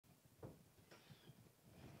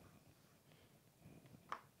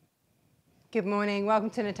Good morning, welcome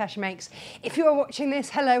to Natasha Makes. If you are watching this,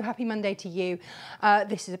 hello, happy Monday to you.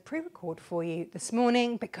 This is a pre-record for you this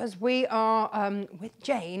morning because we are with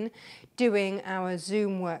Jane doing our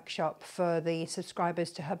Zoom workshop for the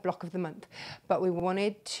subscribers to her block of the month. But we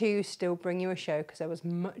wanted to still bring you a show because I was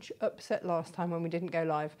much upset last time when we didn't go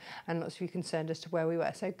live and lots of you concerned as to where we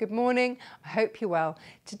were. So good morning, I hope you're well.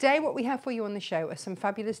 Today what we have for you on the show are some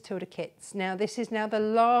fabulous Tilda kits. Now this is now the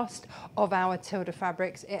last of our Tilda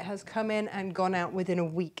fabrics. It has come in and gone out within a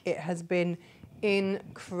week. It has been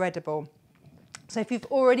incredible. So if you've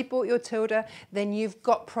already bought your Tilda, then you've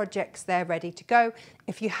got projects there ready to go.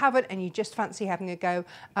 If you haven't and you just fancy having a go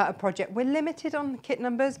at a project, we're limited on the kit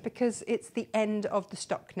numbers because it's the end of the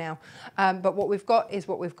stock now. But what we've got is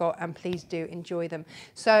what we've got, and please do enjoy them.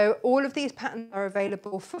 So all of these patterns are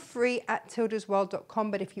available for free at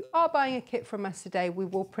tildasworld.com. But if you are buying a kit from us today, we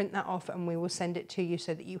will print that off and we will send it to you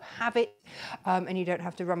so that you have it and you don't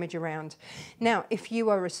have to rummage around. Now, if you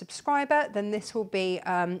are a subscriber, then this will be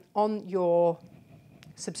on your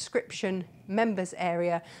subscription members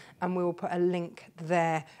area, and we will put a link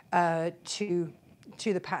there to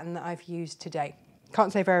the pattern that I've used today.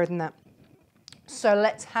 Can't say fairer than that. So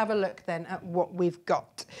let's have a look then at what we've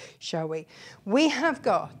got, shall we? We have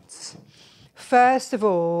got, first of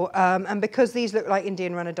all, and because these look like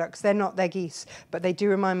Indian runner ducks, they're not, they're geese, but they do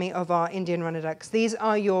remind me of our Indian runner ducks. These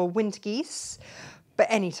are your winter geese. But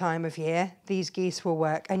any time of year, these geese will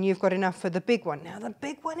work, and you've got enough for the big one. Now, the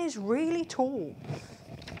big one is really tall.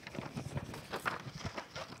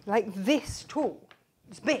 Like this tall.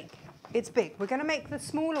 It's big. It's big. We're going to make the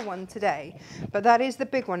smaller one today, but that is the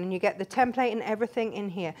big one, and you get the template and everything in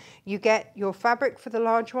here. You get your fabric for the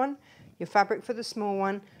large one, your fabric for the small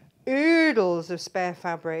one, oodles of spare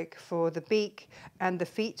fabric for the beak and the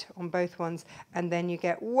feet on both ones, and then you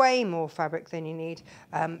get way more fabric than you need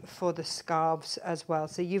for the scarves as well.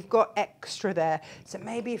 So you've got extra there. So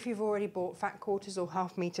maybe if you've already bought fat quarters or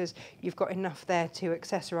half meters, you've got enough there to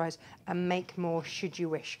accessorize and make more should you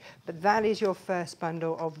wish. But that is your first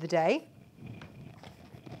bundle of the day.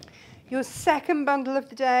 Your second bundle of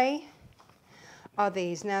the day are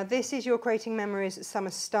these. Now this is your Creating Memories Summer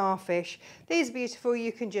Starfish. These are beautiful.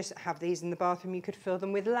 You can just have these in the bathroom. You could fill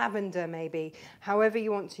them with lavender maybe, however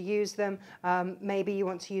you want to use them. Maybe you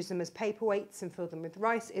want to use them as paperweights and fill them with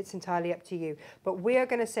rice. It's entirely up to you. But we are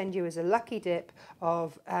going to send you as a lucky dip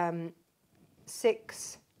of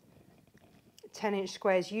 6 10-inch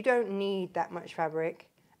squares. You don't need that much fabric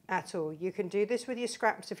at all. You can do this with your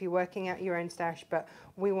scraps if you're working out your own stash, but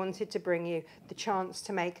we wanted to bring you the chance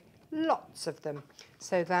to make lots of them.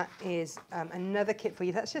 So that is another kit for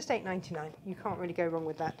you. That's just $8.99. You can't really go wrong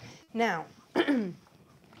with that. Now,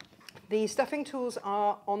 the stuffing tools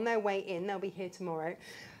are on their way in. They'll be here tomorrow.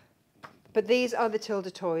 But these are the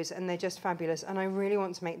Tilda toys, and they're just fabulous. And I really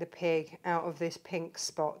want to make the pig out of this pink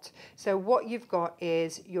spot. So what you've got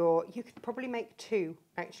is you could probably make 2,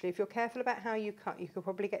 actually. If you're careful about how you cut, you could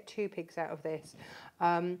probably get 2 pigs out of this.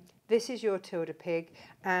 This is your Tilda pig,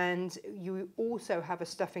 and you also have a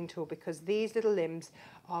stuffing tool because these little limbs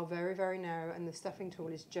are very, very narrow, and the stuffing tool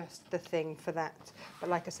is just the thing for that. But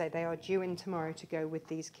like I say, they are due in tomorrow to go with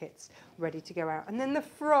these kits, ready to go out. And then the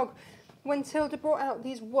frog. When Tilda brought out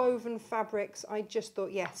these woven fabrics, I just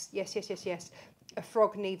thought, yes, yes, yes, yes, yes, a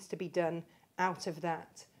frog needs to be done out of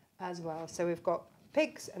that as well. So we've got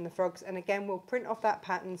pigs and the frogs, and again, we'll print off that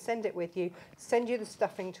pattern, send it with you, send you the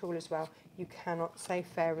stuffing tool as well. You cannot say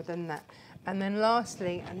fairer than that. And then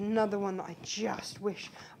lastly, another one that I just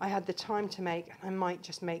wish I had the time to make. I might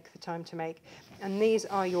just make the time to make. And these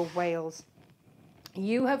are your whales.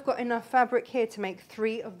 You have got enough fabric here to make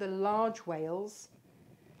 3 of the large whales.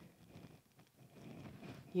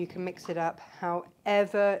 You can mix it up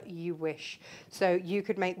however you wish. So you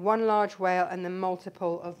could make 1 large whale and then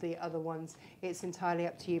multiple of the other ones. It's entirely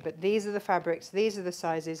up to you. But these are the fabrics, these are the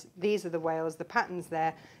sizes, these are the whales, the pattern's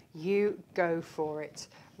there. You go for it.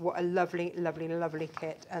 What a lovely, lovely, lovely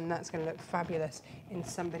kit. And that's going to look fabulous in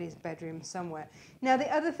somebody's bedroom somewhere. Now,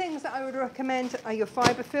 the other things that I would recommend are your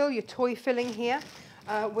fibre fill, your toy filling here.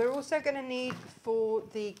 We're also going to need, for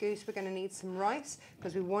the goose, we're going to need some rice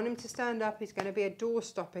because we want him to stand up. He's going to be a door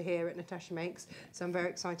stopper here at Natasha Makes, so I'm very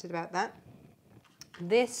excited about that.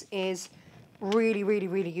 This is really, really,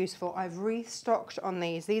 really useful. I've restocked on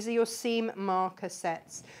these. These are your seam marker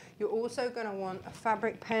sets. You're also going to want a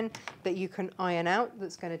fabric pen that you can iron out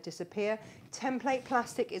that's going to disappear. Template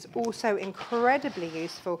plastic is also incredibly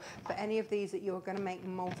useful for any of these that you're going to make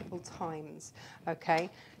multiple times.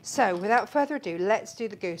 Okay, so without further ado, let's do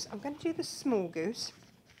the goose. I'm going to do the small goose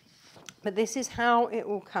But this is how it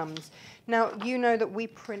all comes. Now, you know that we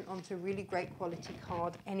print onto really great quality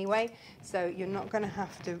card anyway, so you're not going to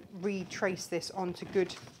have to retrace this onto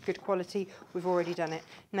good quality. We've already done it.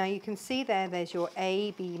 Now, you can see there's your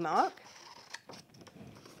A, B mark.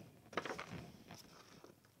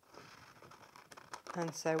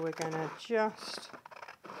 And so we're going to just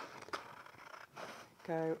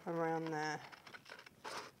go around there.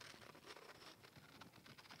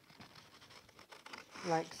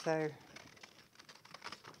 Like so.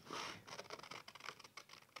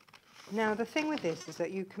 Now the thing with this is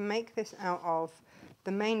that you can make this out of,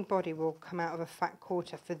 the main body will come out of a fat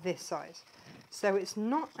quarter for this size. So it's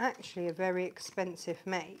not actually a very expensive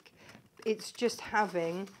make. It's just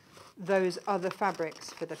having those other fabrics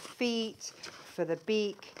for the feet, for the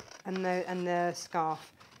beak and the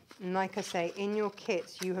scarf. And like I say, in your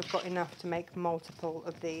kits you have got enough to make multiple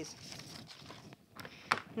of these.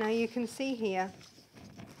 Now you can see here,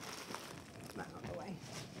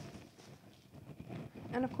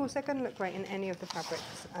 and of course they're going to look great in any of the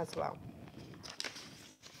fabrics as well.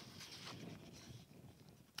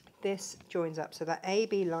 This joins up, so that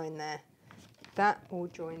AB line there, that all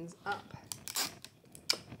joins up.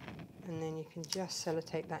 And then you can just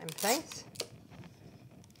sellotape that in place.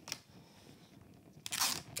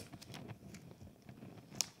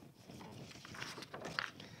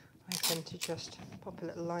 I tend to just pop a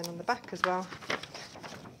little line on the back as well.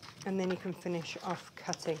 And then you can finish off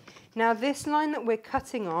cutting. Now this line that we're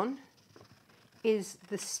cutting on is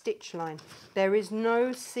the stitch line. There is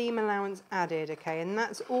no seam allowance added, okay? And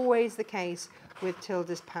that's always the case with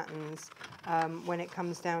Tilda's patterns when it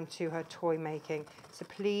comes down to her toy making. So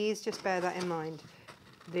please just bear that in mind.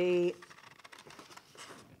 The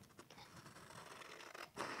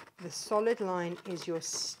solid line is your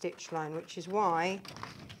stitch line, which is why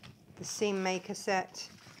the seam maker set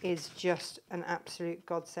is just an absolute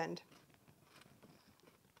godsend.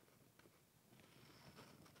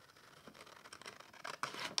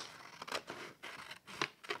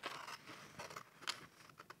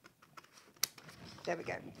 There we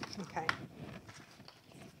go. Okay.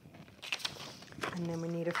 And then we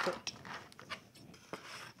need a foot.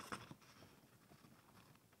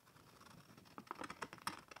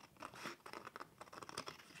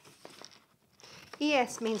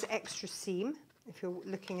 ES means extra seam. If you're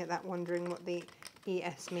looking at that wondering what the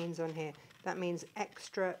ES means on here, that means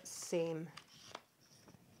extra seam.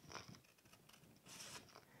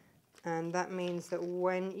 And that means that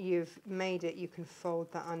when you've made it, you can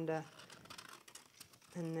fold that under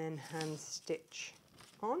and then hand stitch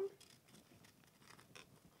on.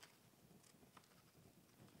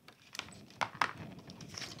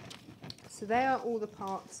 So they are all the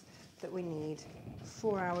parts that we need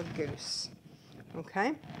for our goose.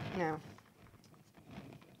 Okay, now,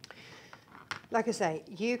 like I say,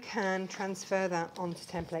 you can transfer that onto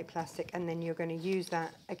template plastic and then you're going to use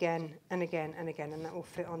that again and again and again, and that will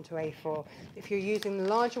fit onto A4. If you're using the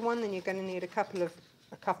larger one, then you're going to need a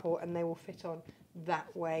couple and they will fit on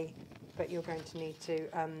that way, but you're going to need to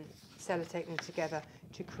sellotape them together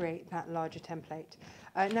to create that larger template.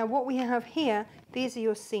 Now what we have here, these are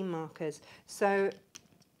your seam markers. So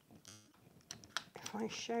if I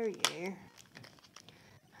show you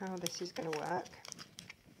how this is going to work,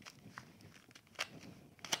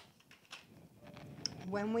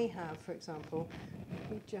 when we have, for example,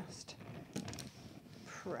 we just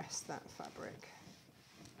press that fabric.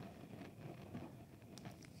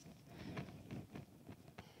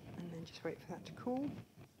 And then just wait for that to cool.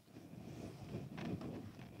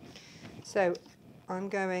 So I'm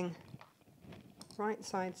going right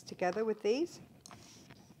sides together with these.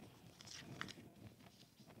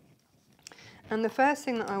 And the first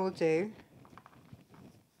thing that I will do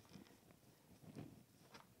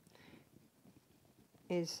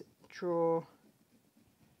is draw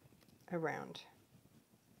around.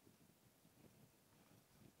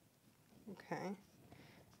 Okay,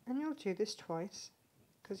 and you'll do this twice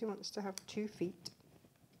because he wants to have 2 feet.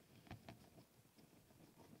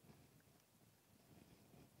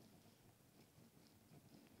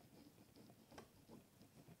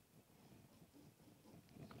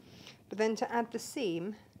 But then to add the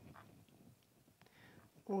seam,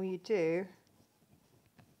 all you do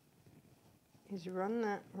is run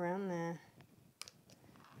that around there,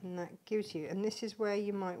 and that gives you, and this is where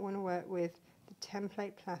you might want to work with the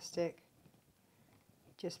template plastic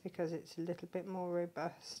just because it's a little bit more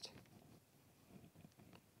robust.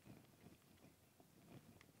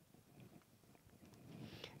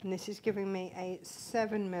 And this is giving me a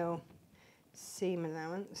 7mm seam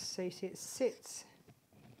allowance, so you see it sits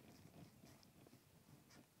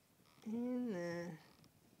in there.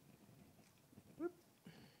 Whoop.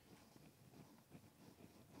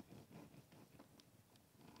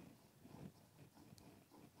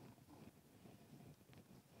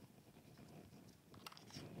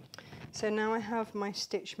 So now I have my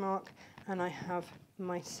stitch mark and I have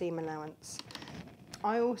my seam allowance.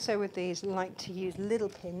 I also with these like to use little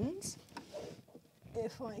pins.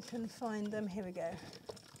 If I can find them, here we go.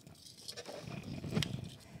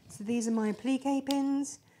 So these are my applique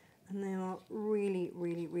pins and they are really,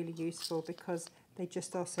 really, really useful because they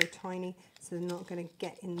just are so tiny, so they're not going to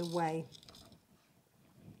get in the way.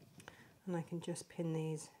 And I can just pin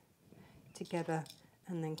these together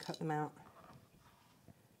and then cut them out.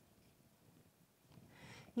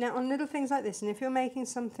 Now on little things like this, and if you're making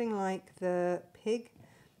something like the pig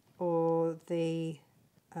or the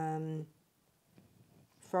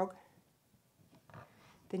frog,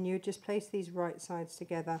 then you would just place these right sides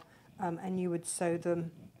together and you would sew them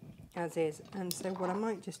as is. And so what I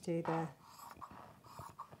might just do there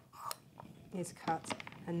is cut,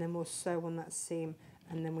 and then we'll sew on that seam,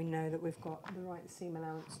 and then we know that we've got the right seam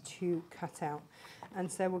allowance to cut out. And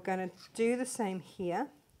so we're going to do the same here.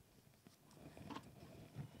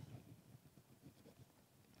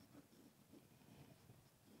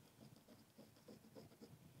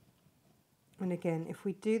 And again, if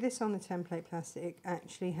we do this on the template plastic, it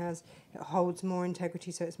actually holds more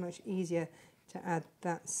integrity, so it's much easier to add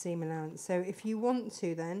that seam allowance. So if you want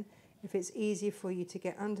to then, if it's easier for you to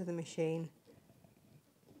get under the machine,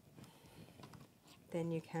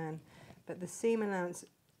 then you can. But the seam allowance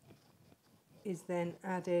is then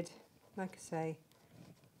added, like I say,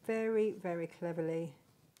 very, very cleverly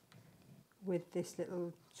with this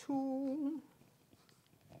little tool.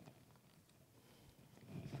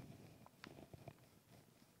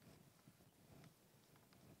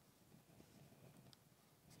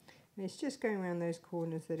 And it's just going around those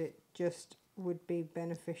corners that it just would be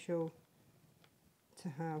beneficial to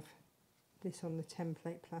have this on the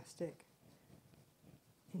template plastic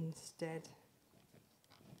instead.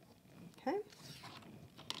 Okay,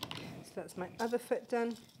 so that's my other foot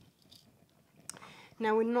done.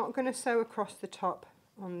 Now we're not going to sew across the top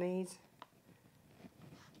on these.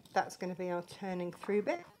 That's going to be our turning through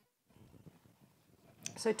bit.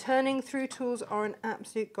 So turning through tools are an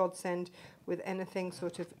absolute godsend with anything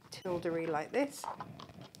sort of Tilda-y like this.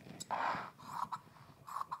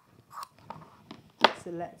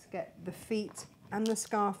 So let's get the feet and the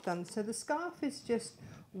scarf done. So the scarf is just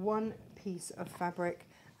one piece of fabric,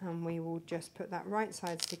 and we will just put that right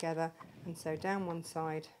sides together and sew down one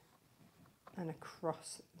side and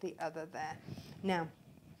across the other there. Now,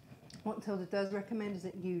 what Tilda does recommend is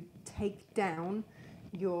that you take down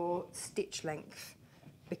your stitch length,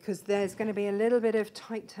 because there's going to be a little bit of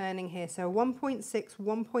tight turning here. So 1.6,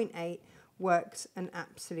 1.8 works an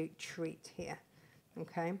absolute treat here.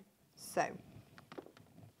 Okay, so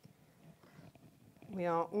we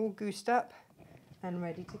are all goosed up and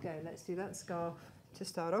ready to go. Let's do that scarf to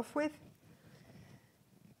start off with.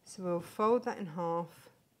 So we'll fold that in half.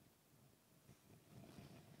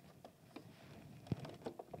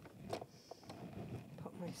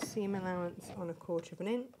 Put my seam allowance on 1/4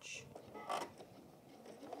 inch.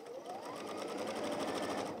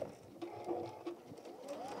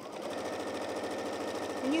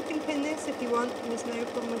 And you can pin this if you want, and there's no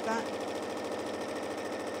problem with that.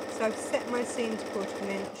 So I've set my seam to 1/4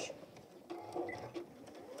 inch.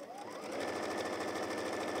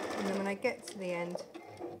 And then when I get to the end,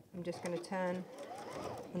 I'm just going to turn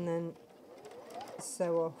and then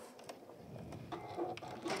sew off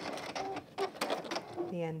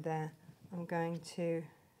the end there. I'm going to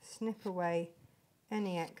snip away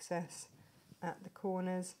any excess at the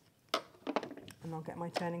corners, and I'll get my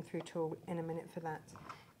turning through tool in a minute for that.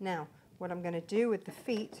 Now, what I'm going to do with the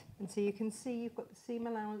feet, and so you can see you've got the seam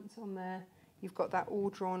allowance on there, you've got that all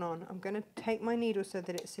drawn on. I'm going to take my needle so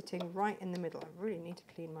that it's sitting right in the middle. I really need to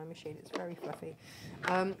clean my machine, it's very fluffy.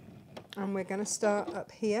 And we're going to start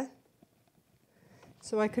up here,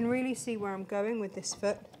 so I can really see where I'm going with this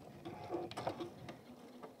foot.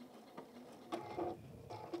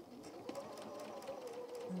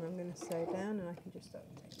 And I'm going to sew down, and I can just start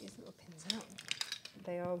to take these little pins out.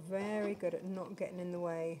 They are very good at not getting in the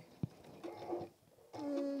way.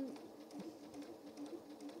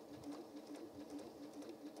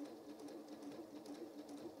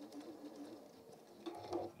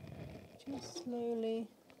 Just slowly.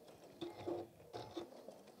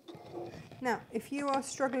 Now, if you are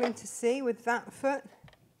struggling to see with that foot,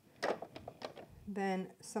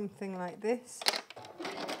 then something like this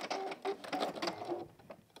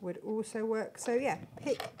would also work. So yeah,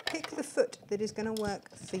 pick the foot that is going to work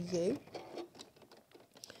for you,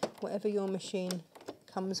 whatever your machine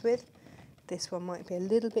comes with. This one might be a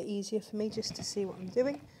little bit easier for me just to see what I'm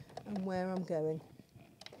doing and where I'm going.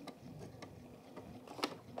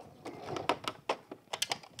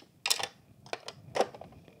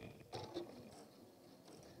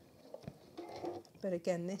 But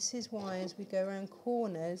again, this is why as we go around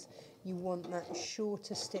corners, you want that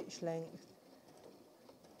shorter stitch length.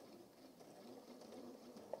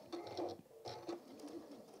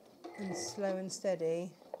 And slow and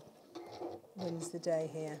steady wins the day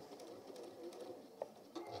here.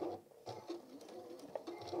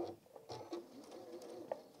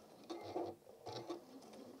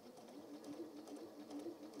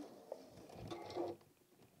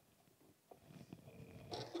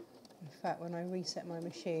 In fact, when I reset my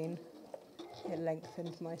machine, it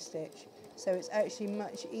lengthened my stitch. So it's actually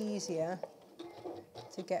much easier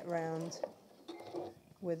to get round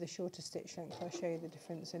with a shorter stitch length. I'll show you the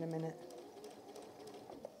difference in a minute.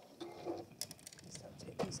 Start to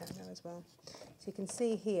take these out now as well. So you can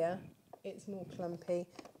see here, it's more clumpy,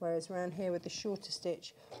 whereas around here with the shorter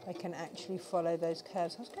stitch, I can actually follow those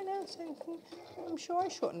curves. I was going down saying, I'm sure I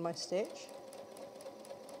shortened my stitch.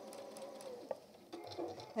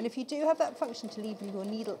 And if you do have that function to leave your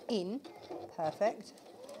needle in, perfect.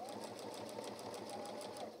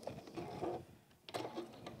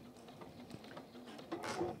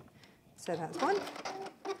 So that's one.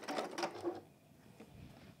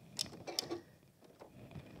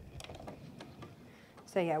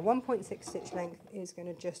 So yeah, 1.6 stitch length is going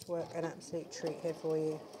to just work an absolute treat here for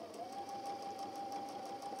you.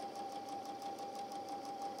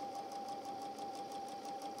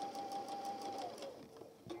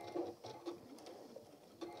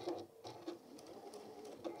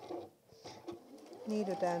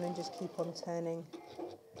 Needle down and just keep on turning.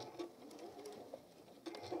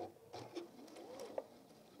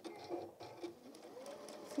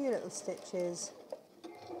 A few little stitches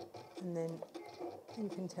and then you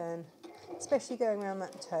can turn, especially going around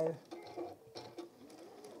that toe.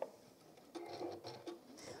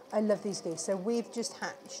 I love these geese. So we've just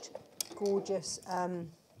hatched gorgeous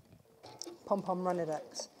pom-pom runner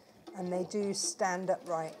ducks, and they do stand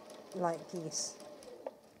upright like geese.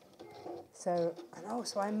 So, and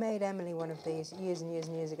also I made Emily one of these years and years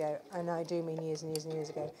and years ago, and I do mean years and years and years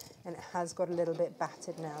ago, and it has got a little bit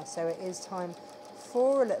battered now, so it is time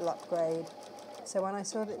for a little upgrade. So when I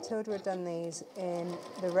saw that Tilda had done these in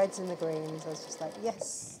the reds and the greens, I was just like,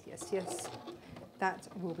 yes, yes, yes, that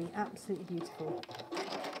will be absolutely beautiful.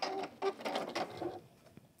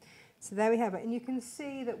 So there we have it, and you can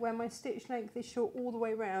see that where my stitch length is short all the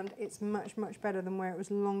way around, it's much, much better than where it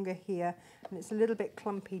was longer here, and it's a little bit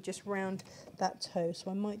clumpy just round that toe.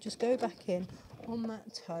 So I might just go back in on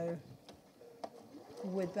that toe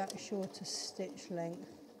with that shorter stitch length,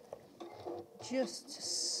 just to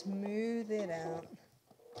smooth it out.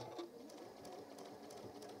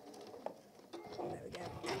 There we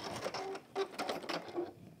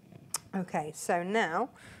go. Okay, so now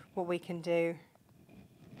what we can do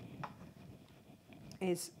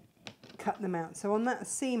is cut them out. So on that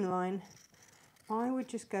seam line, I would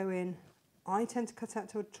just go in. I tend to cut out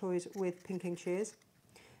toys with pinking shears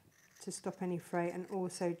to stop any fray and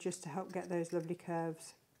also just to help get those lovely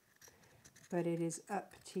curves. But it is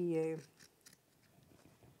up to you.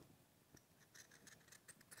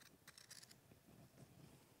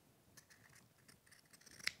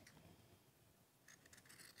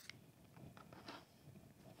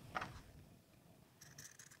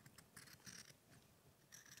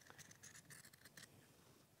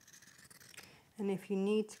 And if you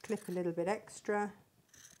need to clip a little bit extra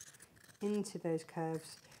into those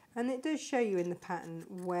curves, and it does show you in the pattern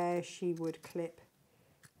where she would clip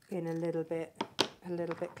in a little bit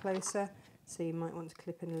closer, so you might want to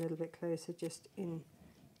clip in a little bit closer just in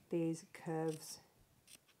these curves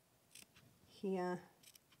here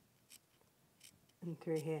and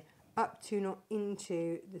through here, up to not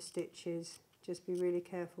into the stitches. Just be really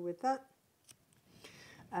careful with that.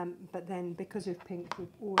 But then because of pink, we've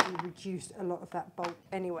already reduced a lot of that bulk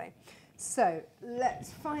anyway. So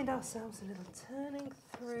let's find ourselves a little turning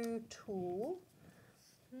through tool.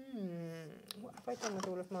 What have I done with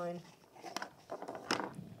all of mine?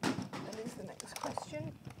 That is the next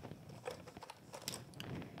question.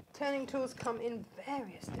 Turning tools come in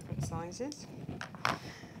various different sizes.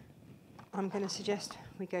 I'm going to suggest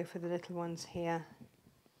we go for the little ones here.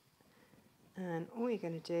 And all you're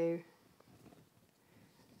going to do,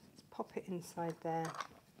 pop it inside there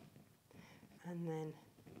and then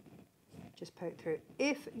just poke through.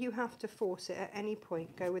 If you have to force it at any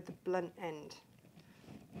point, go with the blunt end.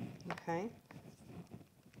 Okay?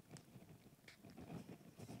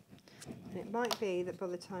 And it might be that by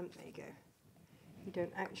the time, there you go, you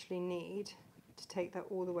don't actually need to take that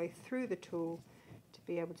all the way through the tool to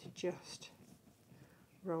be able to just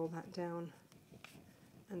roll that down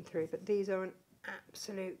and through. But these are an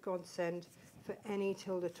absolute godsend for any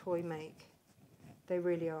Tilda toy make. They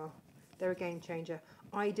really are. They're a game changer.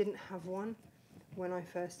 I didn't have one when I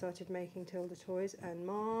first started making Tilda toys, and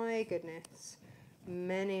my goodness,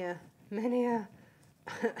 many a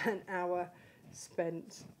an hour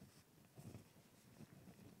spent.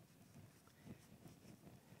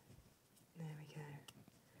 There we go.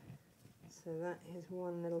 So that is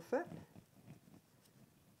one little foot.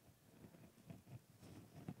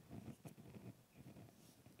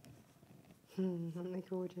 Aren't they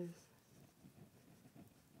gorgeous?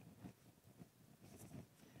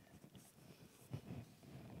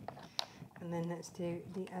 And then let's do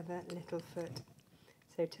the other little foot.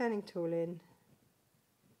 So turning tool in.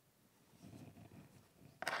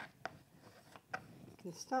 You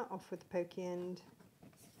can start off with the pokey end,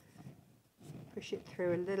 push it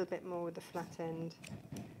through a little bit more with the flat end,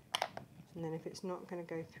 and then if it's not going to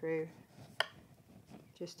go through,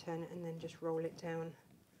 just turn it and then just roll it down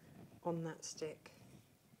on that stick.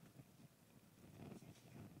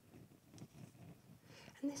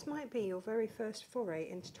 And this might be your very first foray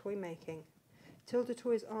into toy making. Tilda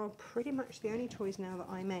toys are pretty much the only toys now that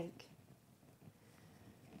I make,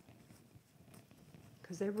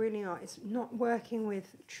 because they really are. It's not working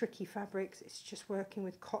with tricky fabrics, it's just working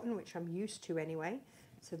with cotton, which I'm used to anyway,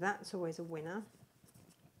 so that's always a winner.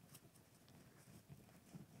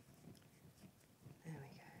 There we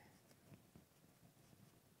go.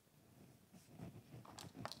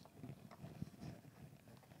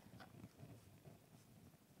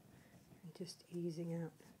 And just easing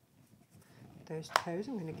out those toes.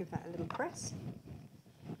 I'm going to give that a little press.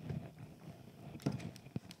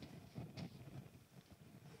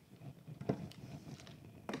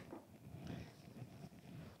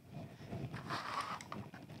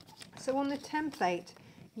 So on the template,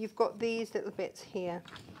 you've got these little bits here,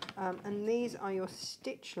 and these are your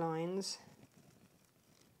stitch lines,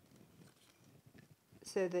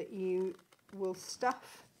 so that you will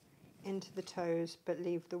stuff into the toes but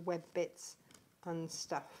leave the web bits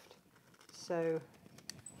unstuffed. So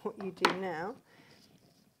what you do now,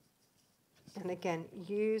 and again,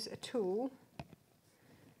 use a tool,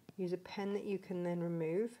 use a pen that you can then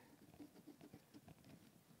remove,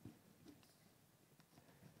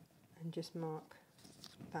 and just mark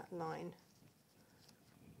that line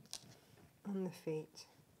on the feet.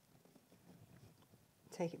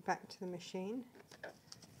 Take it back to the machine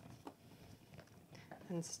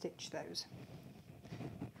and stitch those.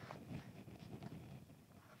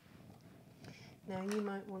 Now you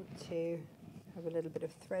might want to have a little bit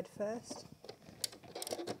of thread first,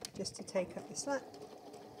 just to take up the slack.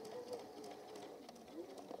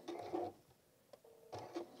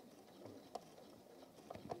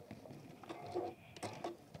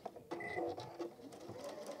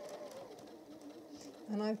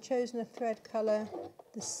 And I've chosen a thread colour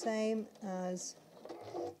the same as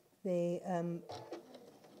the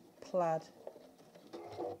plaid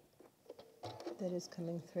that is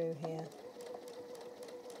coming through here.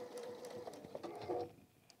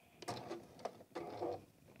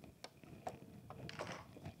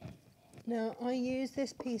 Now I use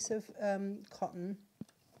this piece of cotton,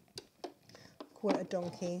 call it a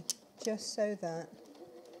donkey, just so that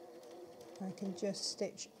I can just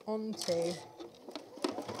stitch onto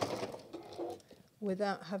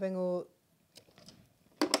without having all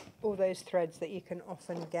those threads that you can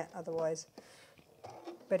often get otherwise.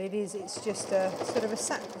 But it's just a sort of a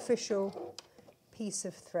sacrificial piece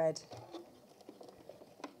of thread.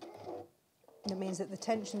 It means that the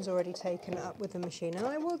tension's already taken up with the machine, and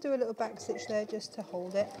I will do a little back stitch there just to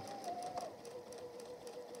hold it.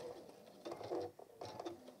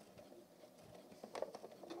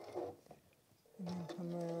 And then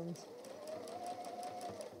come around.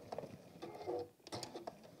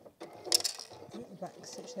 A little back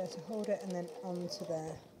stitch there to hold it, and then onto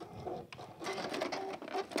there.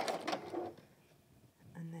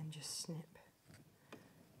 And then just snip.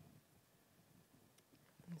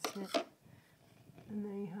 And snip. And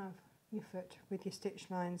there you have your foot with your stitch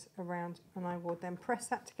lines around, and I will then press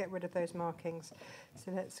that to get rid of those markings.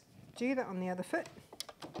 So let's do that on the other foot.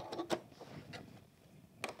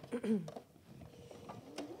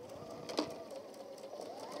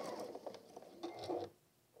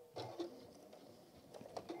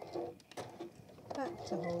 Back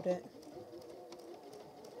to hold it.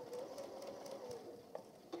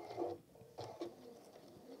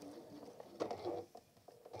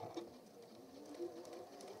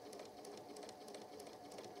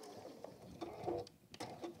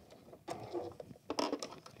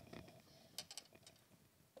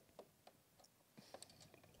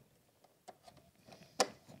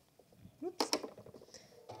 Whoops.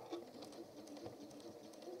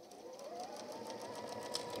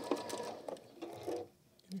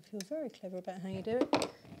 And if if you're very clever about how you do it,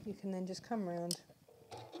 you can then just come round.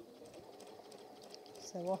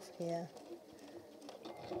 So off here.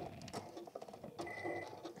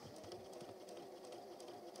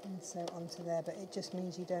 And so onto there, but it just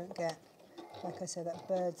means you don't get, like I said, that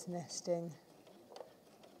bird's nesting.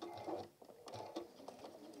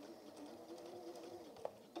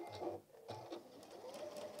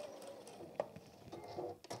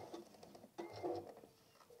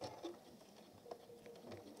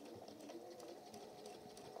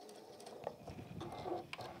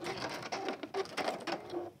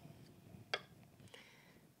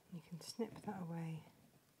 You can snip that away.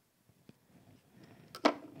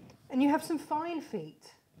 And you have some fine feet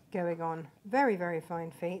going on, very, very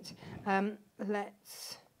fine feet.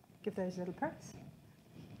 Let's give those a little press.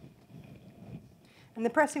 And the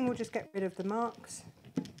pressing will just get rid of the marks.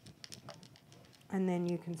 And then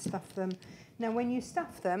you can stuff them. Now when you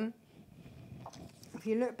stuff them, if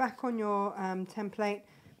you look back on your template,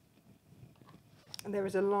 there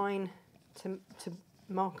is a line to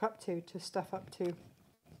mark up to stuff up to.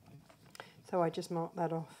 So I just marked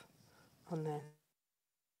that off on there.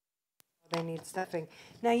 They need stuffing.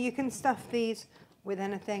 Now you can stuff these with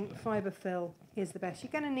anything. Fibre fill is the best.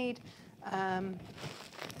 You're going to need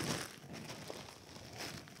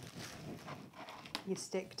your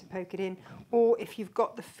stick to poke it in, or if you've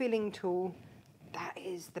got the filling tool, that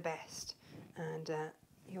is the best. And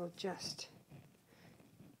you'll just,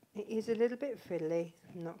 it is a little bit fiddly,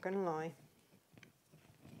 I'm not going to lie,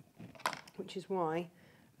 which is why,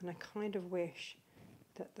 and I kind of wish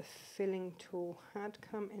that the filling tool had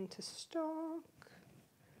come into stock,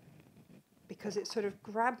 because it sort of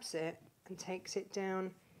grabs it and takes it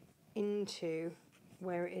down into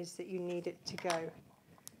where it is that you need it to go,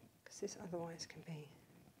 because this otherwise can be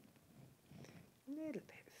a little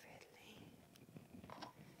bit fiddly.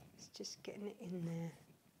 It's just getting it in there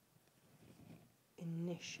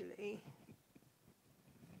initially.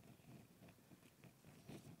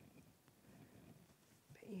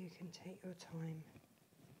 But you can take your time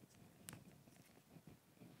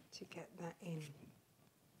to get that in.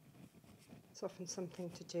 It's often something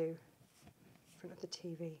to do in front of the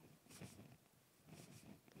TV.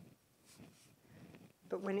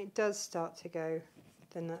 But when it does start to go,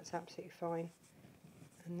 then that's absolutely fine.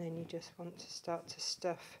 And then you just want to start to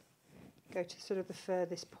stuff, go to sort of the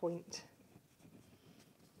furthest point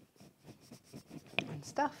and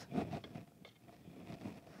stuff.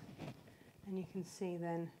 And you can see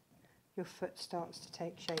then your foot starts to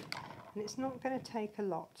take shape. And it's not going to take a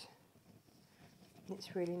lot.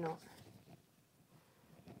 It's really not.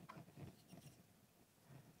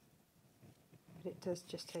 But it does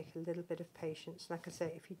just take a little bit of patience. Like I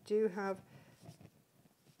say, if you do have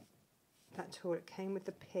that tool, it came with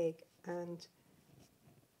the pig and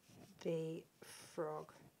the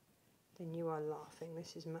frog, then you are laughing.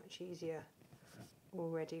 This is much easier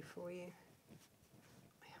already for you.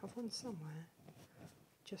 I have one somewhere,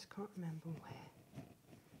 just can't remember where.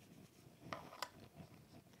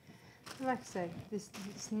 And like I say,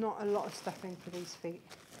 it's not a lot of stuffing for these feet.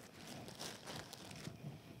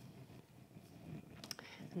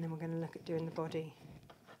 And then we're going to look at doing the body.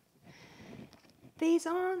 These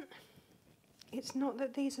aren't, it's not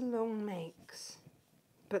that these are long makes,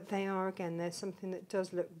 but they are, again, there's something that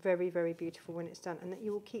does look very, very beautiful when it's done, and that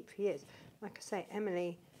you will keep for years. Like I say,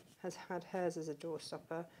 Emily has had hers as a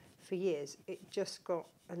doorstopper for years. It just got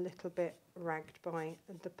a little bit ragged by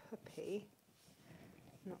the puppy,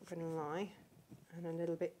 not going to lie, and a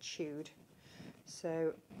little bit chewed.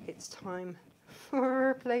 So it's time for a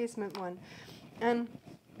replacement one. And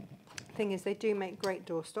the thing is, they do make great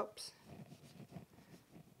doorstops.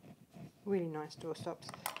 Really nice doorstops.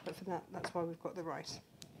 But for that, that's why we've got the rice.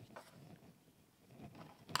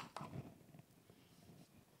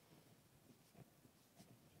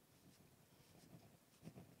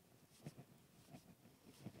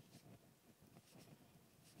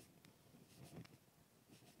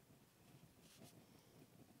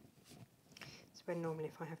 When normally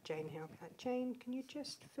if I have Jane here, I'll be like, Jane, can you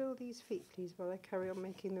just fill these feet please while I carry on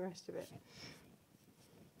making the rest of it?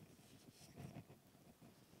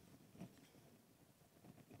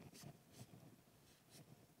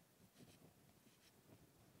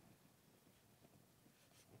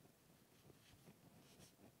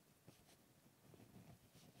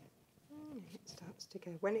 It starts to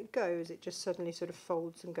go. When it goes, it just suddenly sort of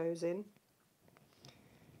folds and goes in.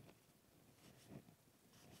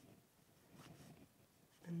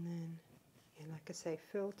 And then, yeah, like I say,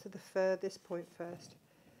 fill to the furthest point first.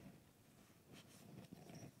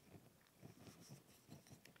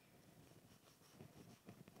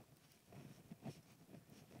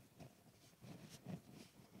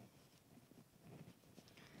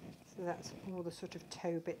 So that's all the sort of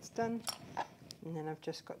toe bits done. And then I've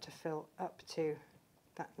just got to fill up to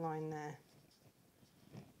that line there.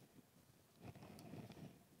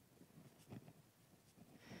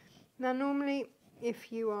 Now normally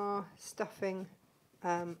if you are stuffing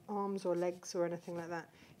arms or legs or anything like that,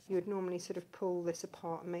 you would normally sort of pull this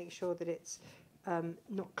apart and make sure that it's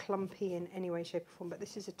not clumpy in any way, shape or form, but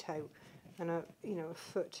this is a toe, and a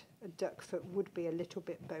foot, a duck foot would be a little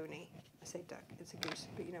bit bony. I say duck, it's a goose,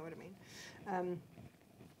 but you know what I mean.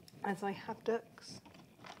 As I have ducks,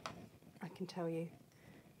 I can tell you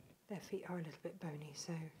their feet are a little bit bony,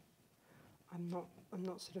 so I'm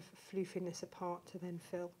not sort of floofing this apart to then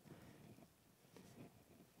fill.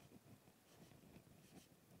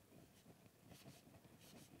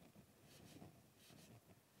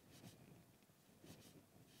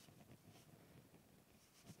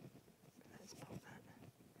 Let's pop that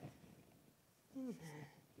in there,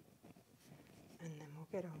 and then we'll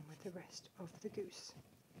get on with the rest of the goose.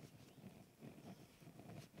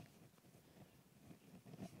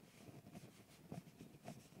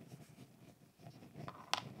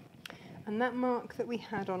 And that mark that we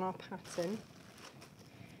had on our pattern,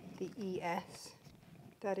 the ES,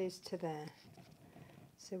 that is to there.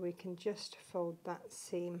 So we can just fold that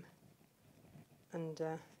seam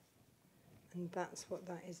under, and that's what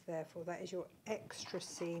that is there for. That is your extra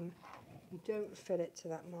seam. You don't fill it to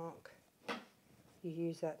that mark. You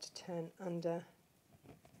use that to turn under.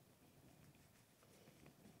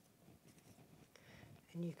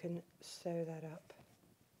 And you can sew that up.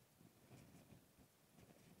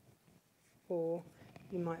 Or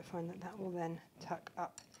you might find that that will then tuck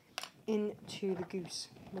up into the goose.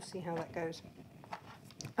 We'll see how that goes.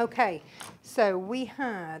 Okay, so we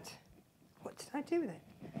had, what did I do with it?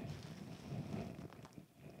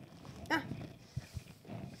 Ah,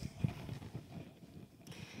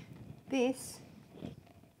 this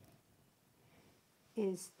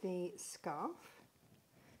is the scarf.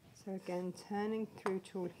 So again, turning through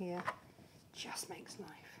tool here just makes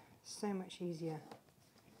life so much easier.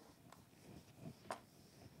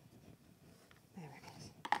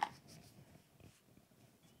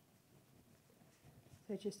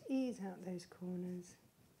 So just ease out those corners.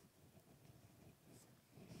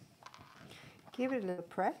 Give it a little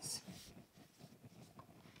press.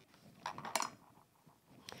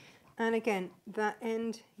 And again, that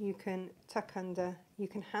end you can tuck under. You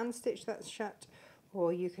can hand stitch that shut,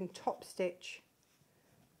 or you can top stitch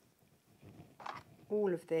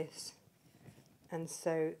all of this and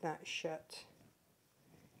sew that shut.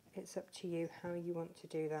 It's up to you how you want to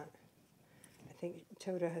do that. I think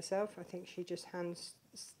Tilda herself, I think she just hand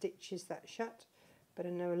stitches that shut, but I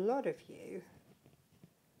know a lot of you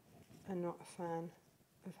are not a fan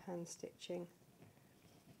of hand stitching.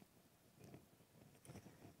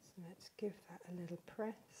 So let's give that a little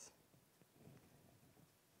press.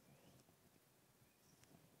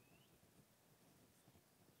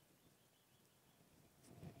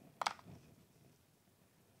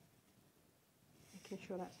 Making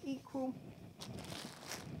sure that's equal.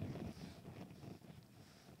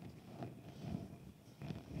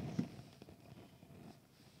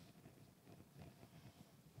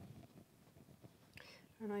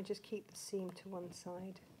 And I just keep the seam to one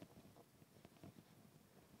side.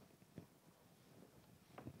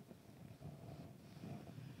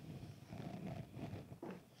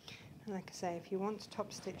 And like I say, if you want to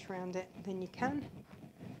top stitch around it, then you can.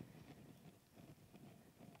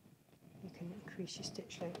 You can increase your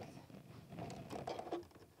stitch length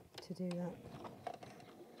to do that.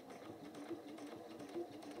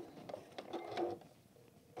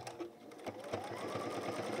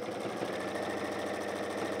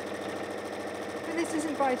 This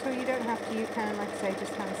isn't vital, you don't have to, you can, like I say,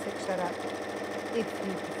 just hand stitch that up if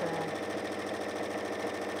you prefer.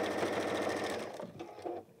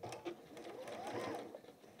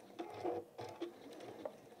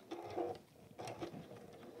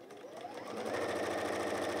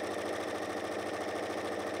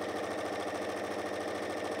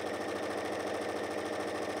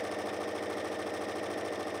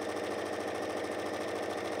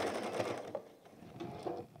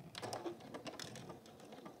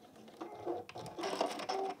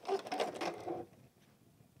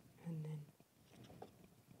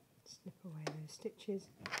 Stitches,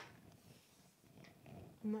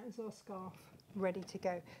 and that is our scarf ready to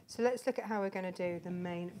go. So let's look at how we're going to do the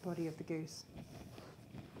main body of the goose.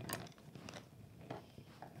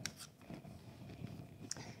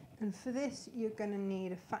 And for this you're going to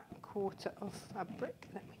need a fat quarter of fabric.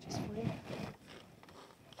 Let me just find it.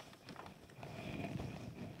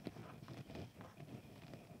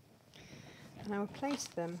 And I will place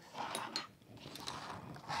them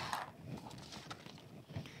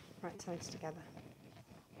sides together.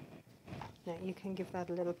 Now you can give that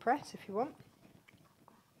a little press if you want.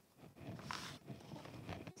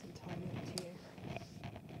 It's entirely up to you.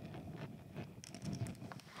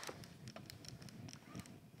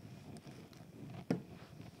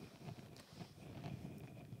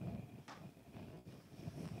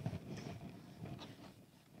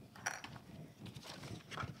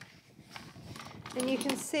 And you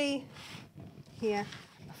can see here,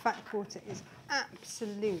 a fat quarter is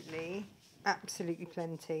absolutely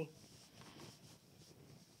plenty.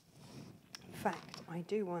 In fact, I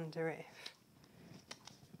do wonder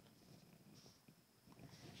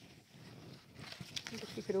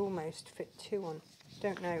if you could almost fit 2 on.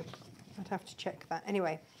 Don't know. I'd have to check that.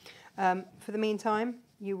 Anyway, for the meantime,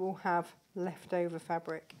 you will have leftover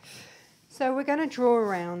fabric. So we're going to draw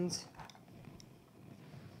around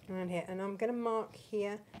here, and I'm going to mark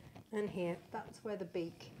here and here. That's where the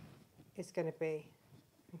beak is going to be.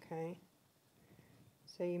 Okay.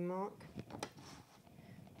 So you mark.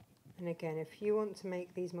 And again, if you want to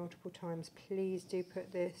make these multiple times, please do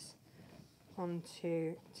put this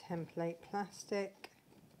onto template plastic.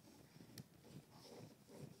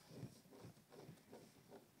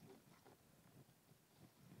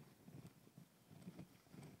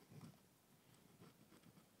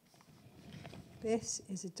 This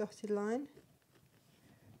is a dotted line,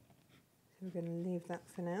 so we're going to leave that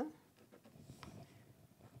for now.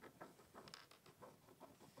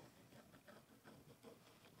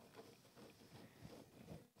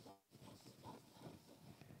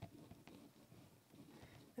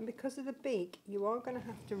 And because of the beak, you are going to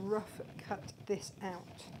have to rough cut this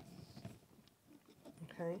out.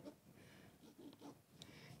 Okay.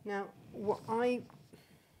 Now, what I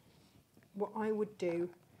would do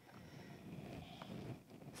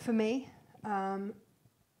for me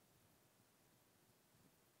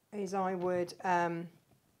is I'd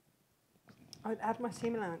add my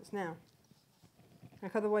seam allowance now.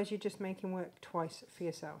 Like otherwise, you're just making work twice for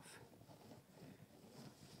yourself.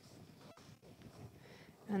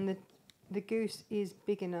 And the goose is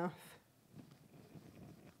big enough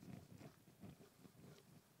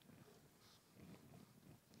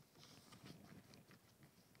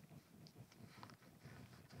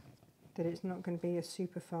that it's not going to be a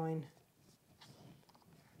super fine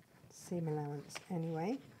seam allowance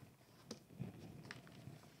anyway.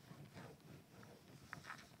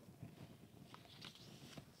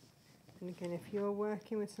 And again, if you're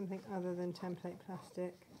working with something other than template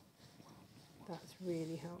plastic, that's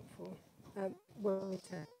really helpful.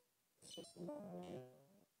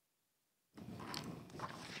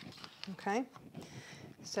 Okay,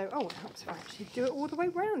 so it helps if I actually do it all the way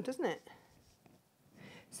round, doesn't it?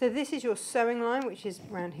 So this is your sewing line, which is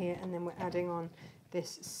around here, and then we're adding on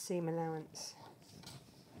this seam allowance.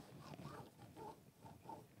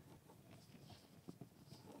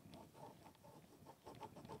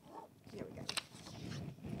 There we go.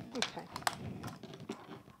 Okay.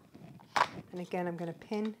 And again, I'm going to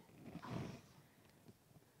pin.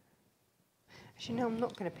 Actually, no, I'm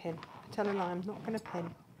not going to pin. I tell a lie, I'm not going to pin.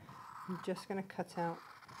 I'm just going to cut out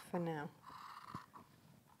for now.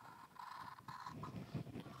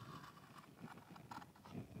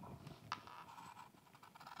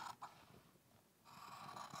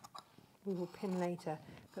 We will pin later,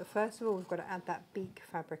 but first of all, we've got to add that beak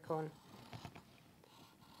fabric on.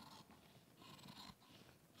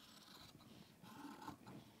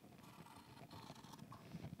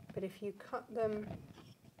 But if you cut them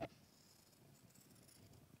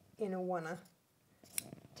in a oneer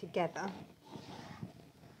together,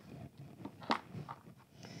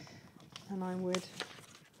 and I would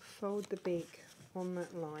fold the beak on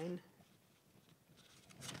that line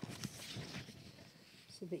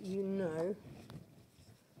so that you know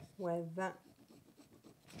where that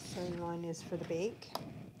sewn line is for the beak.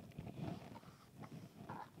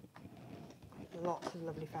 Lots of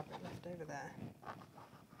lovely fabric left over there.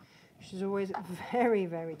 She's always very,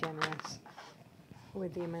 very generous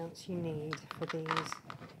with the amounts you need for these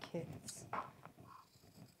kits.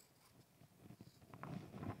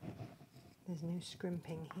 There's no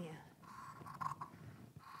scrimping here.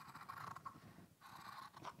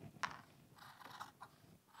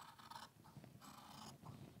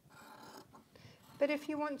 But if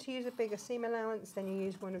you want to use a bigger seam allowance, then you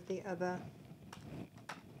use one of the other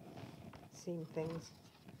seam things.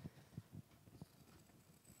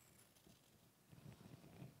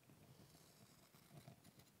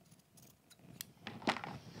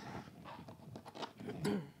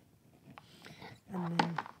 And then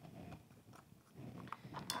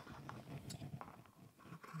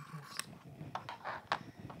you can just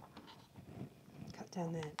cut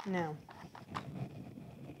down there. Now,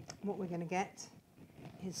 what we're going to get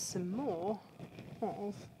is some more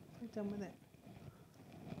of, we're done with it.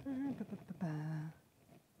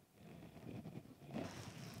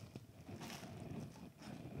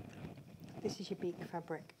 This is your beak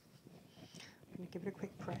fabric. I'm going to give it a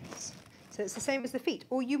quick press. So it's the same as the feet,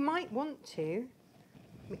 or you might want to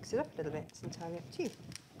mix it up a little bit. It's entirely up to you.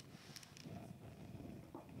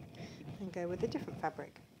 And go with a different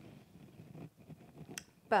fabric.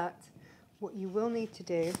 But what you will need to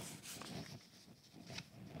do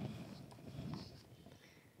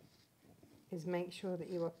is make sure that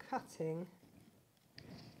you are cutting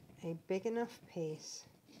a big enough piece.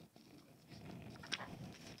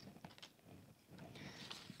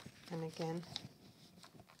 And again,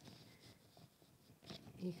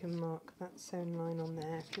 you can mark that sewn line on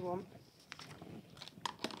there if you want.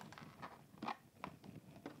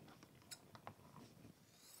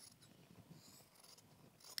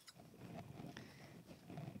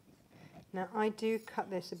 Now I do cut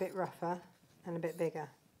this a bit rougher and a bit bigger.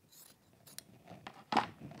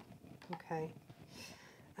 Okay,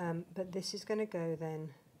 but this is going to go then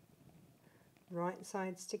right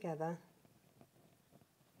sides together.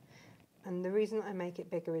 And the reason I make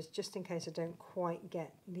it bigger is just in case I don't quite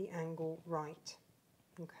get the angle right.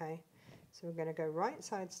 Okay, so we're going to go right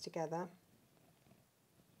sides together.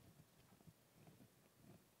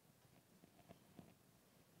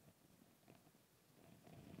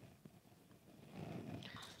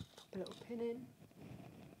 Pop a little pin in.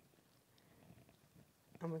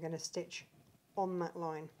 And we're going to stitch on that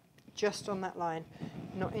line, just on that line,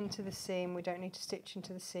 not into the seam. We don't need to stitch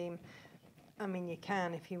into the seam. I mean, you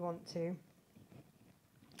can if you want to.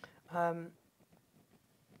 But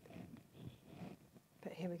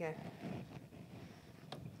here we go.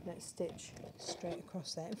 Let's stitch straight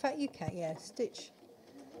across there. In fact, you can, yeah, stitch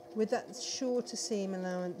with that shorter seam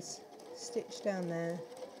allowance, stitch down there.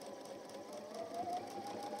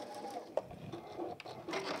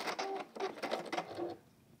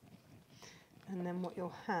 And then what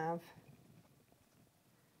you'll have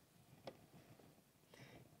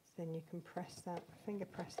is then you can press that, finger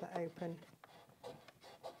press that open,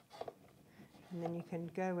 and then you can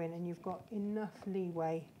go in and you've got enough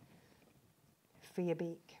leeway for your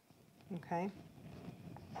beak, okay?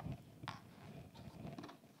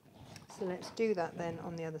 So let's do that then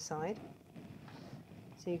on the other side.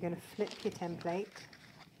 So you're going to flip your template.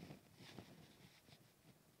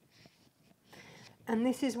 And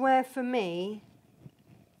this is where, for me,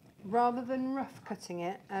 rather than rough cutting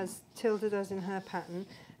it, as Tilda does in her pattern,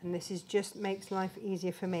 and this is just makes life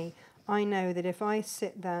easier for me, I know that if I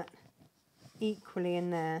sit that equally in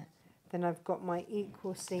there, then I've got my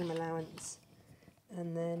equal seam allowance.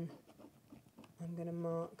 And then I'm going to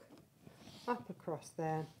mark up across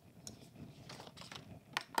there.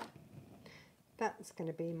 That's going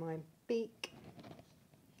to be my beak.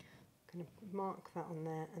 I'm going to mark that on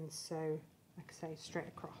there and sew, like I say, straight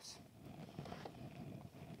across.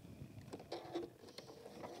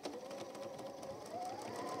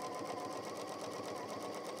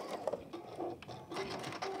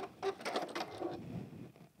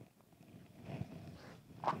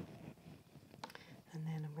 And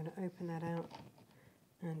then I'm going to open that out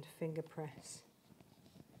and finger press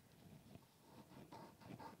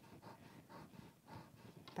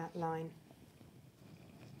that line.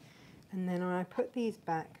 And then I put these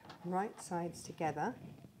back right sides together,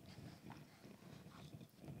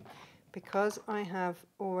 because I have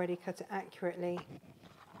already cut it accurately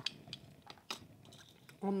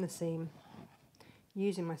on the seam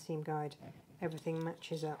using my seam guide. Everything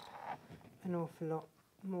matches up an awful lot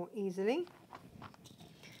more easily.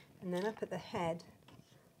 And then up at the head,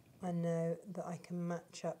 I know that I can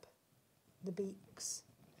match up the beaks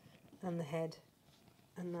and the head,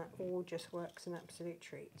 and that all just works an absolute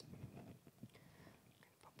treat.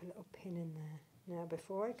 Pop a little pin in there. Now,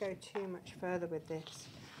 before I go too much further with this,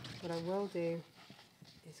 what I will do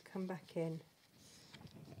is come back in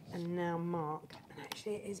and now mark, and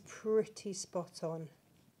actually it is pretty spot on.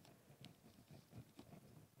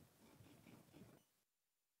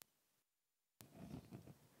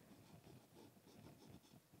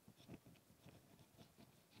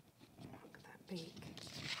 Mark that beak.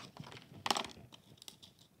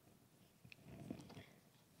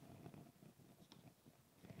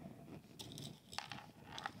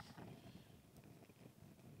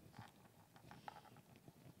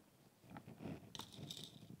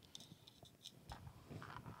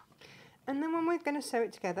 And then when we're going to sew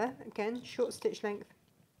it together, again, short stitch length,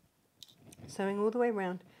 sewing all the way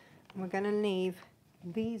around, and we're going to leave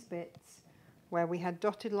these bits where we had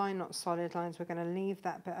dotted line, not solid lines. We're going to leave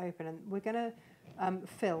that bit open, and we're going to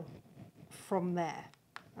fill from there,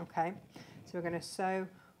 Okay, so we're going to sew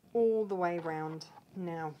all the way round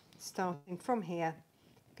now, starting from here,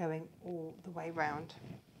 going all the way round.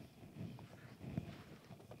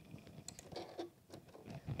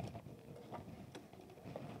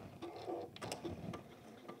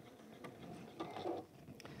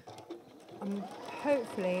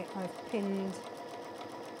 Hopefully I've pinned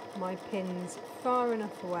my pins far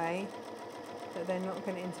enough away that they're not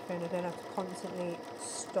going to interfere and I don't have to constantly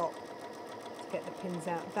stop to get the pins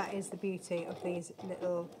out. That is the beauty of these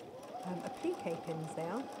little applique pins they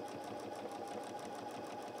are.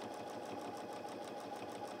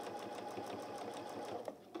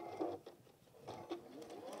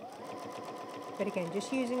 But again,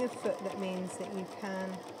 just using a foot, that means that you can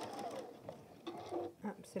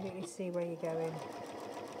absolutely see where you're going.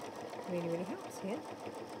 Really, really helps here.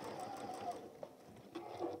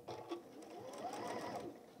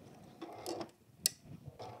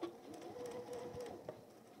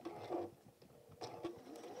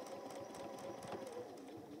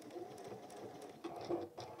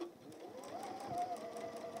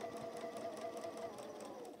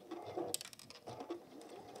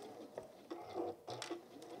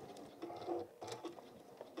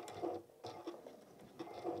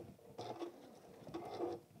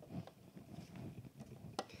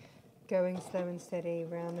 Going slow and steady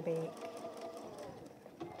round the beak.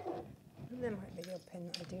 And then my little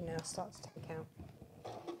pin that I do now starts to take out.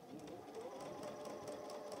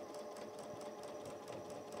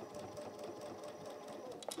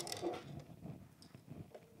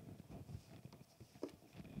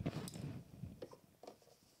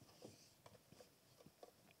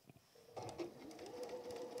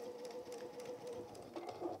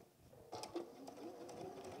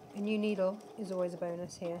 A new needle is always a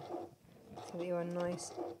bonus here, so that you are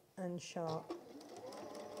nice and sharp.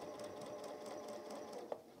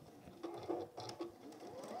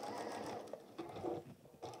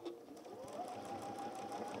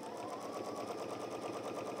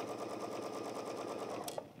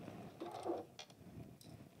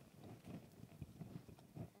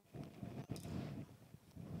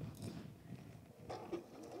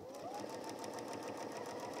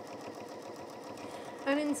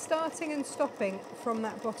 And in starting and stopping from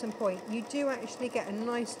that bottom point, you do actually get a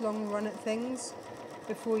nice long run at things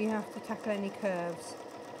before you have to tackle any curves.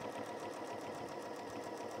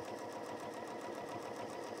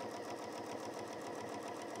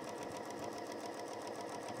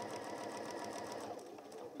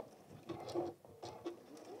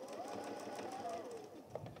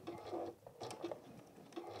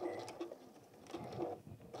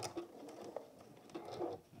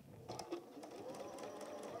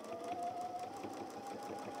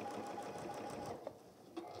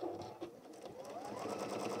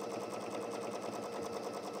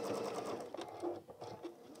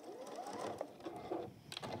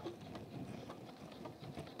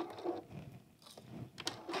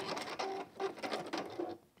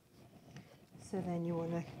 So then you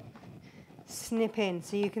want to snip in.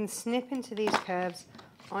 So you can snip into these curves.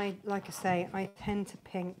 Like I say, I tend to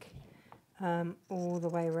pink all the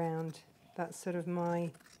way around. That's sort of my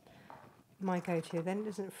go-to. Then it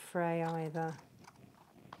doesn't fray either.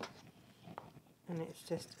 And it's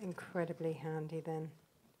just incredibly handy then.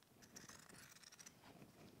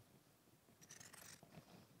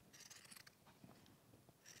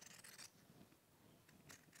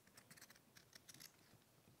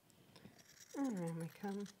 And around we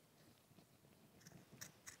come.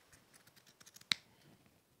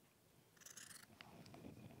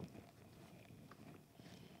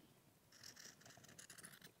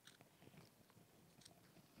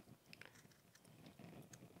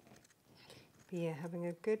 But yeah, having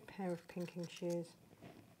a good pair of pinking shoes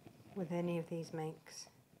with any of these makes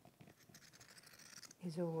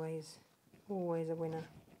is always a winner.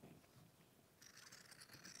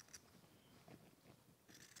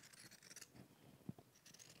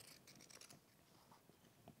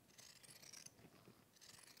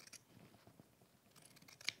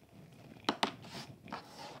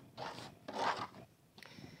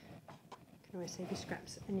 Can always save your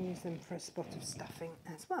scraps and use them for a spot of stuffing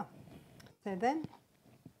as well. So then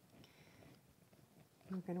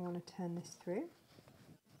we're going to want to turn this through.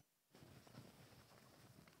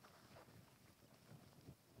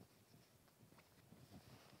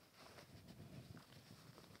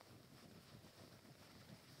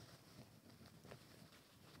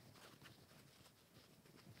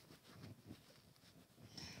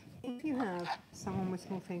 If you have someone with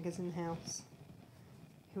small fingers in the house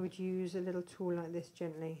who would use a little tool like this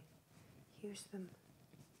gently, use them.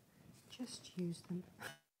 Just use them.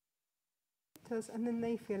 It does, and then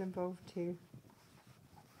they feel involved too.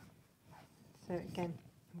 So again,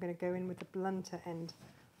 I'm going to go in with the blunter end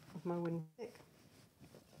of my wooden stick.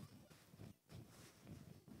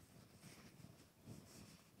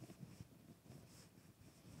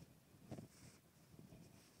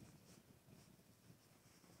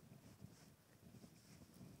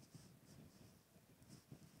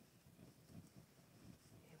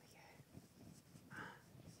 Here we go.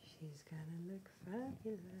 She's going to look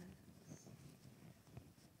fabulous.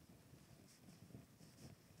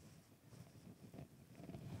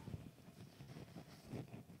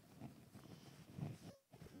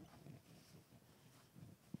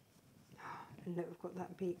 And look, we've got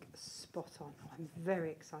that beak spot on. I'm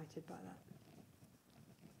very excited by that.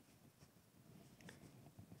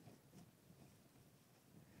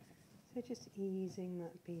 So just easing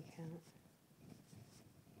that beak out.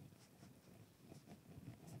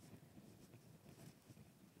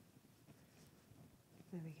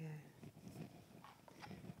 There we go.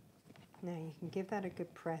 Now you can give that a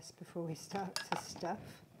good press before we start to stuff.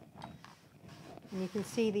 And you can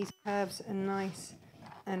see these curves are nice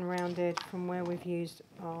and rounded from where we've used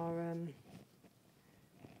our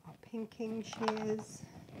pinking shears.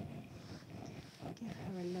 Give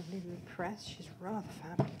her a lovely little press. She's rather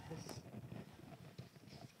fabulous.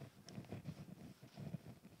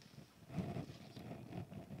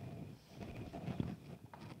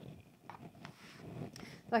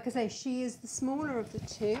 Like I say, she is the smaller of the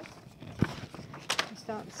two. You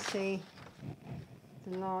start to see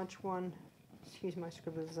the large one. Excuse my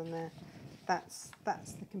scribbles on there. That's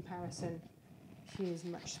the comparison. She is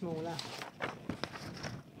much smaller.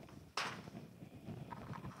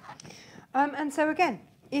 And so again,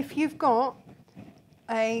 if you've got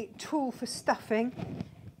a tool for stuffing,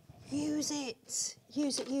 use it.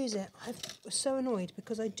 Use it, use it. I'm so annoyed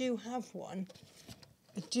because I do have one.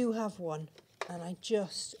 And I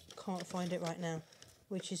just can't find it right now,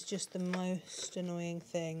 which is just the most annoying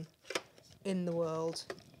thing in the world.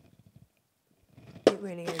 It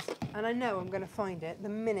really is. And I know I'm going to find it the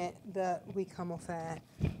minute that we come off air.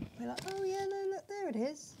 We're like, oh yeah, no, look, there it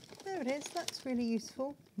is. There it is. That's really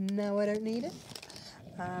useful. No, I don't need it.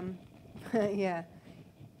 Yeah.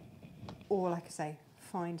 Or like I say,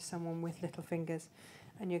 find someone with little fingers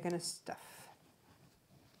and you're going to stuff.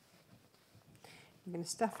 I'm going to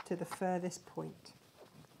stuff to the furthest point.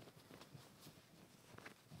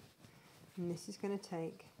 And this is going to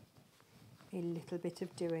take a little bit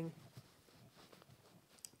of doing.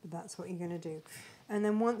 But that's what you're going to do. And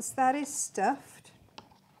then once that is stuffed,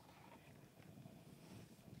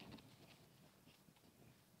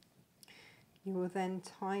 you will then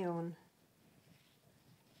tie on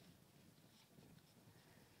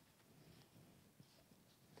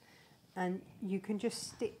and you can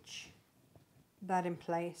just stitch that in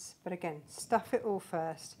place, but again, stuff it all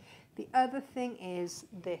first. The other thing is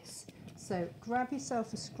this. So grab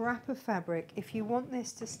yourself a scrap of fabric. If you want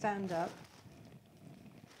this to stand up,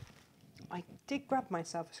 I did grab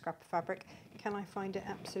myself a scrap of fabric. Can I find it?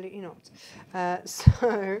 Absolutely not.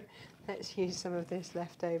 So let's use some of this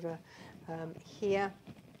leftover here.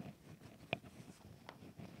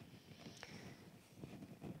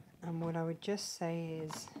 And what I would just say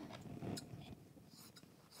is,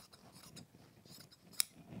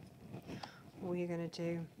 all you're going to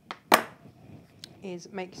do is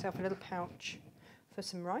make yourself a little pouch for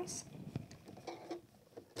some rice.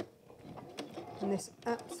 And this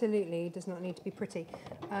absolutely does not need to be pretty.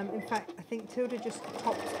 In fact, I think Tilda just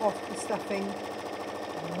tops off the stuffing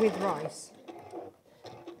with rice.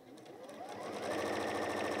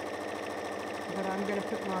 But I'm going to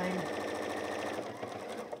put mine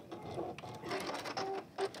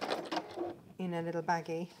in a little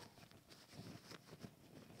baggie.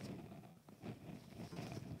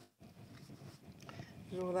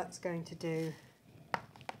 And all that's going to do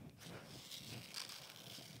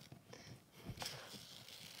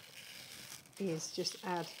is just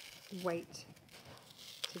add weight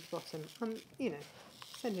to the bottom. I'm, you know,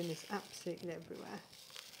 sending this absolutely everywhere.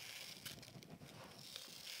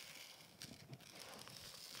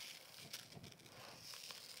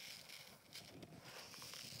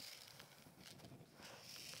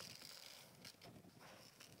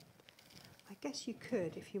 I guess you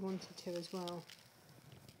could, if you wanted to as well,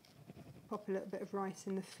 pop a little bit of rice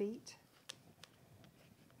in the feet.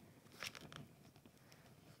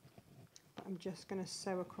 But I'm just going to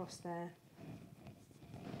sew across there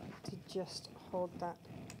to just hold that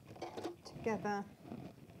together.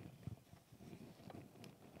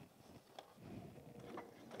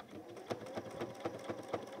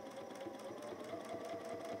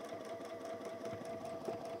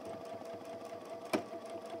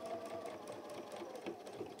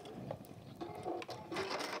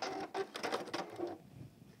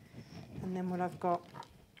 And then what I've got,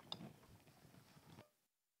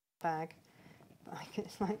 bag,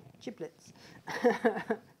 it's like giblets.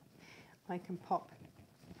 I can pop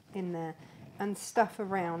in there and stuff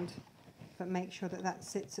around, but make sure that that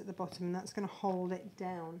sits at the bottom, and that's going to hold it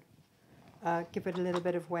down. Give it a little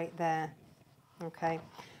bit of weight there. Okay,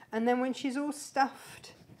 and then when she's all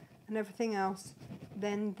stuffed and everything else,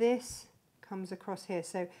 then this comes across here.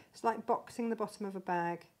 So it's like boxing the bottom of a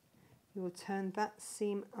bag. You will turn that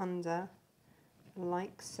seam under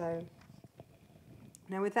like so.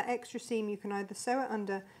 Now with that extra seam, you can either sew it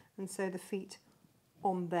under and sew the feet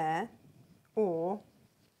on there, or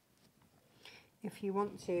if you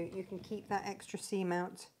want to, you can keep that extra seam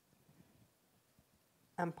out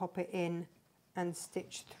and pop it in and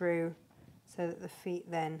stitch through so that the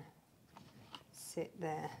feet then sit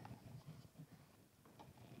there.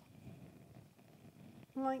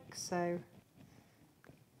 Like so.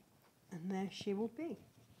 And there she will be.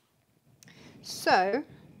 So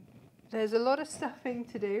there's a lot of stuffing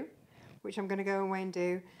to do, which I'm going to go away and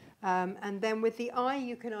do. And then with the eye,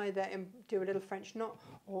 you can either do a little French knot,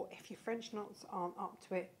 or if your French knots aren't up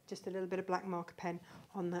to it, just a little bit of black marker pen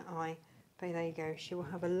on that eye. But there you go. She will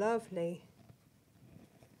have a lovely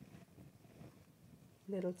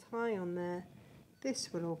little tie on there.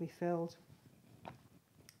 This will all be filled.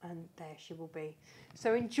 And there she will be.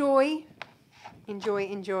 So enjoy, enjoy,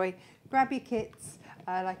 enjoy. Grab your kits.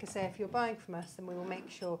 Like I say, if you're buying from us, then we will make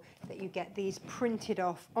sure that you get these printed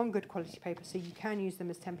off on good quality paper so you can use them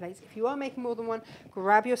as templates. If you are making more than one,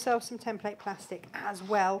 grab yourself some template plastic as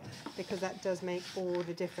well, because that does make all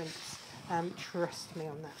the difference. Trust me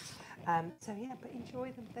on that. So yeah, but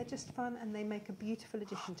enjoy them. They're just fun and they make a beautiful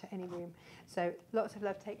addition to any room. So lots of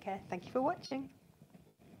love. Take care. Thank you for watching.